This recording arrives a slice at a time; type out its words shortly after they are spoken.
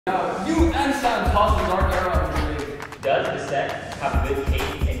You and Sam toss the dark arrow out of the way. Does the set have good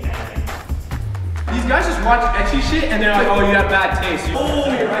taste in anime? These guys just watch ecchi shit and they're like, oh, you have bad taste. You're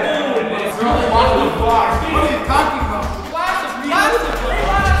right. What are you talking about?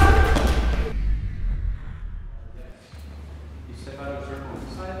 You step out of the circle on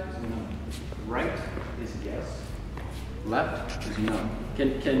this side is no. Right is yes. Left is no.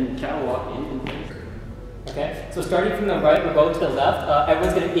 Can Cal walk in? Okay, so starting from the right, we'll go to the left.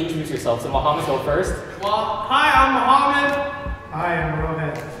 Everyone's going to introduce yourself. So Mohammed, go first. Well, hi, I'm Mohammed. Hi, I'm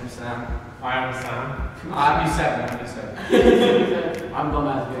Rohed. I'm Sam. Hi, I'm Sam. I'm B7. I'm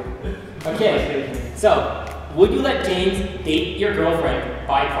Gomez. Okay, so would you let James date your girlfriend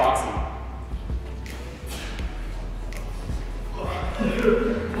by proxy?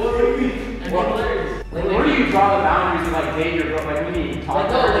 What do you mean? Where do you draw the boundaries of like date your girlfriend? Like, what do you mean? Like,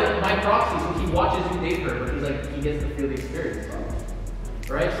 no, like my proxy, so he watches you date her, but he's like, he gets to feel the experience.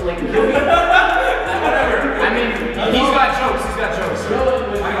 Right? So like, he'll be, whatever. I mean, he's got jokes. He's got jokes. I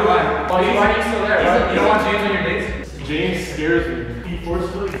know why. Why are you still there? Right? You don't want James on your dates? James scares me. He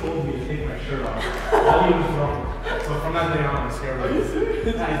forcefully told me to take my shirt off while he was drunk. So from that day on, I'm scared of him.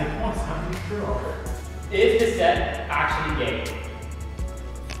 He's like, come on, Sam, take your shirt off. Is the set actually gay?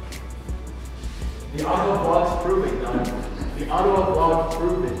 The auto vlogs prove it, dog. The auto vlogs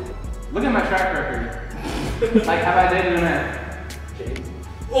prove it. Look at my track record. Like, have I dated a man? James.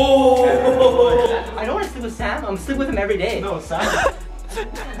 Oh! I don't want to sleep with Sam. I'm sleeping with him every day. No, Sam.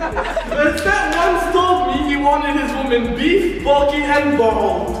 That's that once told me he wanted his woman beef, bulky, and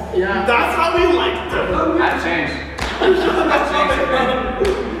bald. Yeah. That's how he liked her. I've changed. I've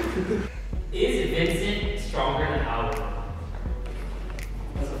changed. Is Vincent stronger than Howard?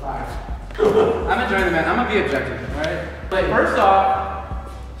 That's a fact. I'm enjoying the man. I'm gonna be objective, alright? Like, first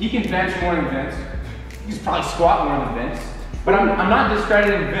off, he can bench more than Vince. He's probably squat more than Vince. But I'm not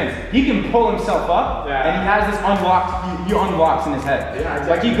discrediting Vince. He can pull himself up, and he has this unlocked, he unlocks in his head. Yeah, exactly.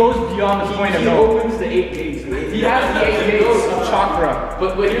 Like, he goes beyond the point of no. He opens the 8 gates. He has the 8 gates of chakra.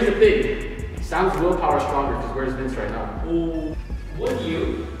 But here's the thing. Sam's willpower is stronger because where's Vince right now? Would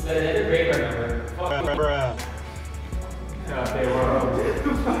you let another graveyard member fuck Okay,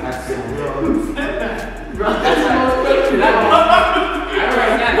 that's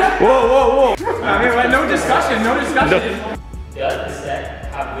Whoa. I mean, no discussion, no discussion. Does the set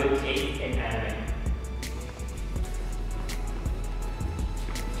have good taste in anime?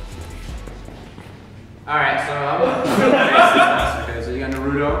 Alright, so I'm okay, so you got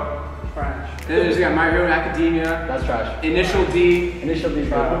Naruto. Trash. Then you got My Hero Academia. That's trash. Initial D. Initial D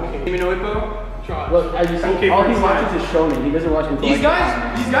trash. Kimi no Ippo. Look, as you see, all he watches is shonen. He doesn't watch until These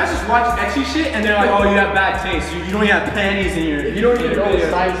guys just watch ecchi shit and they're like, oh, you have bad taste. You don't even have panties in your. You don't even know what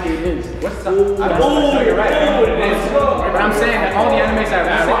science game is. What's the? No, you're right. I know what it is. But I'm saying that all the animes I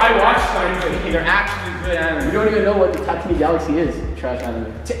watch, they're actually good anime. You don't even know what the Tatooine Galaxy is. Trash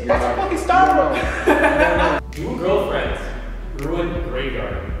anime. That's fucking Star Wars. Do girlfriends ruin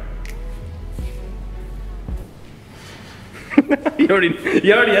graveyard? He already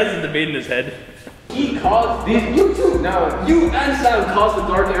has this debate in his head. He caused you too. No, you and Sam caused the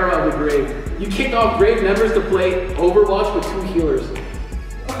dark era of the grave. You kicked off grave members to play Overwatch with 2 healers.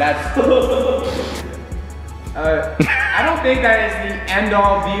 That's. I don't think that is the end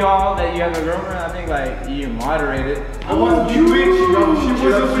all be all that you have a girlfriend. I think like you moderate it. I want you. She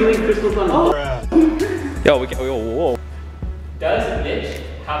was healing crystal thunder. Yo, whoa. Does Mitch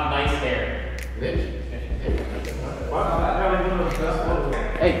have nice hair? Mitch.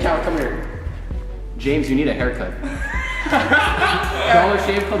 Hey, Cal, come here. James, you need a haircut. Dollar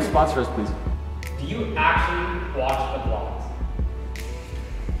Shave Club sponsor us, please. Do you actually watch the vlogs?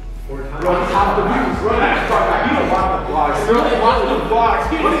 Run half the views. Run that truck back. You don't watch the vlogs. You don't watch the vlogs.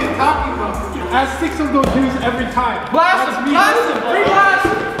 What are you talking about? Has 6 of those views every time. Blast him!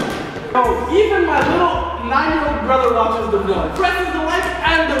 Oh, even my little 9-year-old brother watches the vlog. Presses the like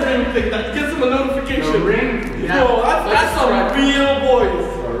and the ring thing that gives him a notification. The ring? Yeah. Yo, that's some real boys.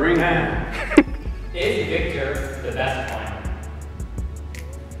 The ring. Is Victor the best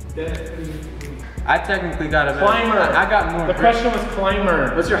climber? I technically got a Climber. I got more. The question was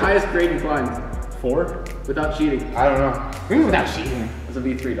climber. What's your highest grade in climb? 4? Without cheating. I don't know. Maybe without cheating. It's a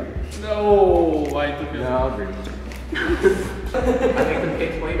V3 dog. No, I took it. No, I'll agree. I make them pay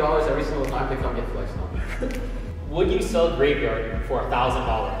 $20 every single time they come get flexed on. Would you sell graveyard for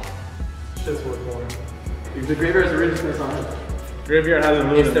 $1,000? Shit's worth more. The graveyard is the richest place on earth. Graveyard has a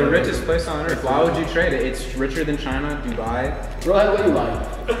little It's the richest place on earth. Why would you trade it? It's richer than China, Dubai. Rohed, what are you lying?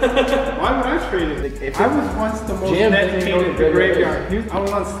 Why would I trade it? I was once the most dedicated to graveyard. I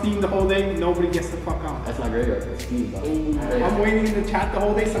was on Steam the whole day. Nobody gets the fuck out. That's not graveyard. That's Steam. I'm waiting in the chat the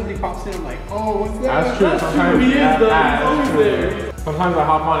whole day. Somebody pops in. I'm like, oh, what's that? That's true. Sometimes He is though. He's always there. Sometimes I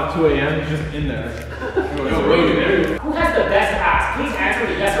hop on at 2 a.m. He's just in there. Who has the best ass? Please answer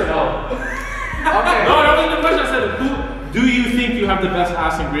me yes or no. Okay. No, that wasn't the question. I said, who do you think you have the best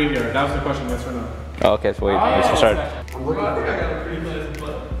ass in graveyard? That was the question, yes or no? Oh, okay, so wait, let's start. I think I got a pretty nice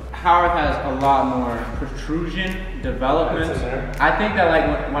butt. Howard has a lot more protrusion, development. I think that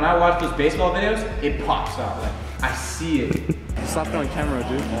like when I watch those baseball videos, it pops out. Like I see it. Stop on camera,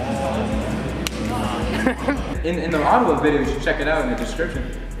 dude. In the Ottawa video, you should check it out in the description.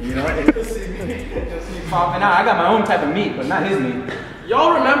 You know what? You'll see me popping out. I got my own type of meat, but not his meat.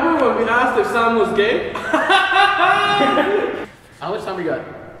 Y'all remember when we asked if Sam was gay? How much time we got?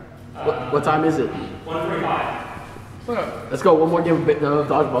 What time is it? 1:45. Let's go. One more game of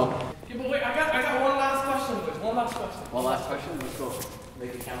dodgeball. Yeah, but wait, I got one last question. One last question. One last question. Let's go.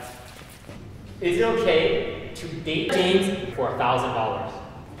 Make it count. Is it okay to date James for $1,000?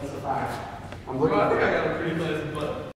 That's a fact. I'm looking. I think I got a